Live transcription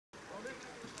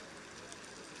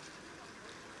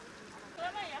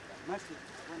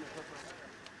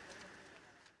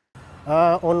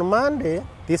On Monday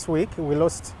this week, we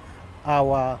lost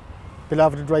our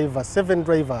beloved driver, 7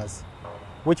 drivers,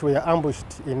 which were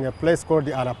ambushed in a place called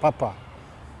Arapapa.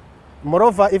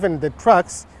 Moreover, even the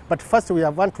trucks, but first we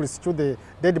want to rescue the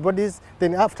dead bodies,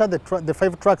 then after the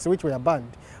 5 trucks which were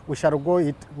burned, we shall go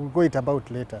it about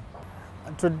later.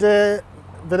 Today,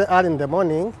 very early in the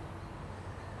morning,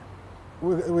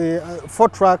 4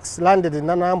 trucks landed in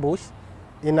an ambush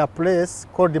in a place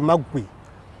called Magwi,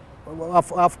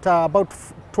 after about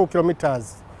 2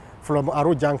 kilometers from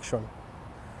Aru Junction.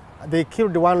 They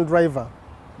killed 1 driver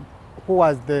who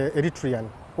was the Eritrean,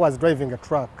 who was driving a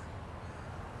truck.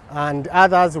 And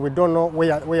others, we don't know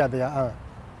where they are,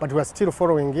 but we are still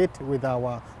following it with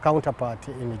our counterpart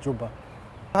in Juba.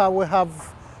 We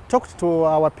have talked to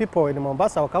our people in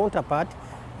Mombasa, our counterpart,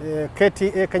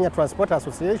 KTA, Kenya Transport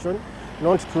Association,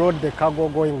 not to load the cargo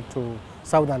going to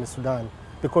Southern Sudan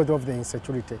because of the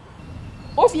insecurity.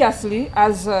 Obviously,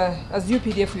 as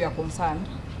UPDF, we are concerned,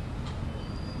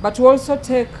 but we also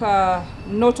take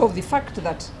note of the fact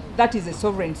that that is a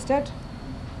sovereign state.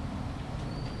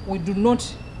 We do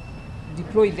not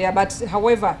deploy there, but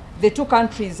however, the 2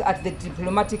 countries at the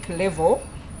diplomatic level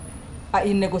are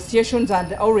in negotiations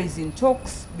and always in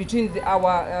talks between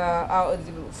our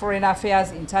foreign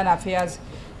affairs, internal affairs,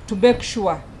 to make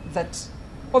sure that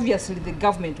obviously the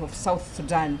government of South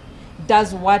Sudan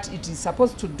does what it is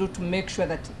supposed to do to make sure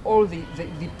that all the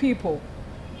people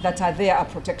that are there are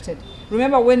protected.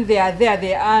 Remember, when they are there,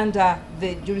 they are under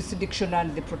the jurisdiction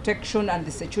and the protection and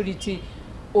the security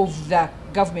of the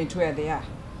government where they are.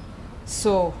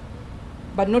 So,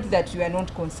 but not that we are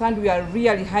not concerned, we are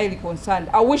really highly concerned.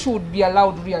 I wish we would be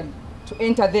allowed really to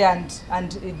enter there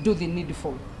and do the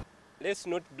needful. Let's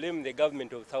not blame the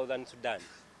government of Southern Sudan.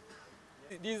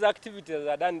 These activities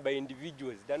are done by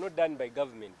individuals, they're not done by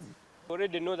government. We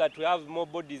already know that we have more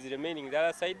bodies remaining the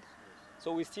other side,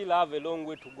 so we still have a long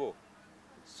way to go.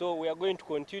 So we are going to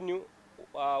continue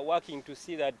working to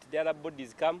see that the other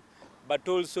bodies come, but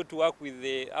also to work with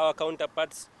our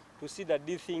counterparts to see that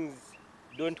these things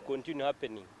don't continue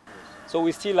happening. So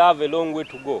we still have a long way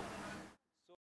to go.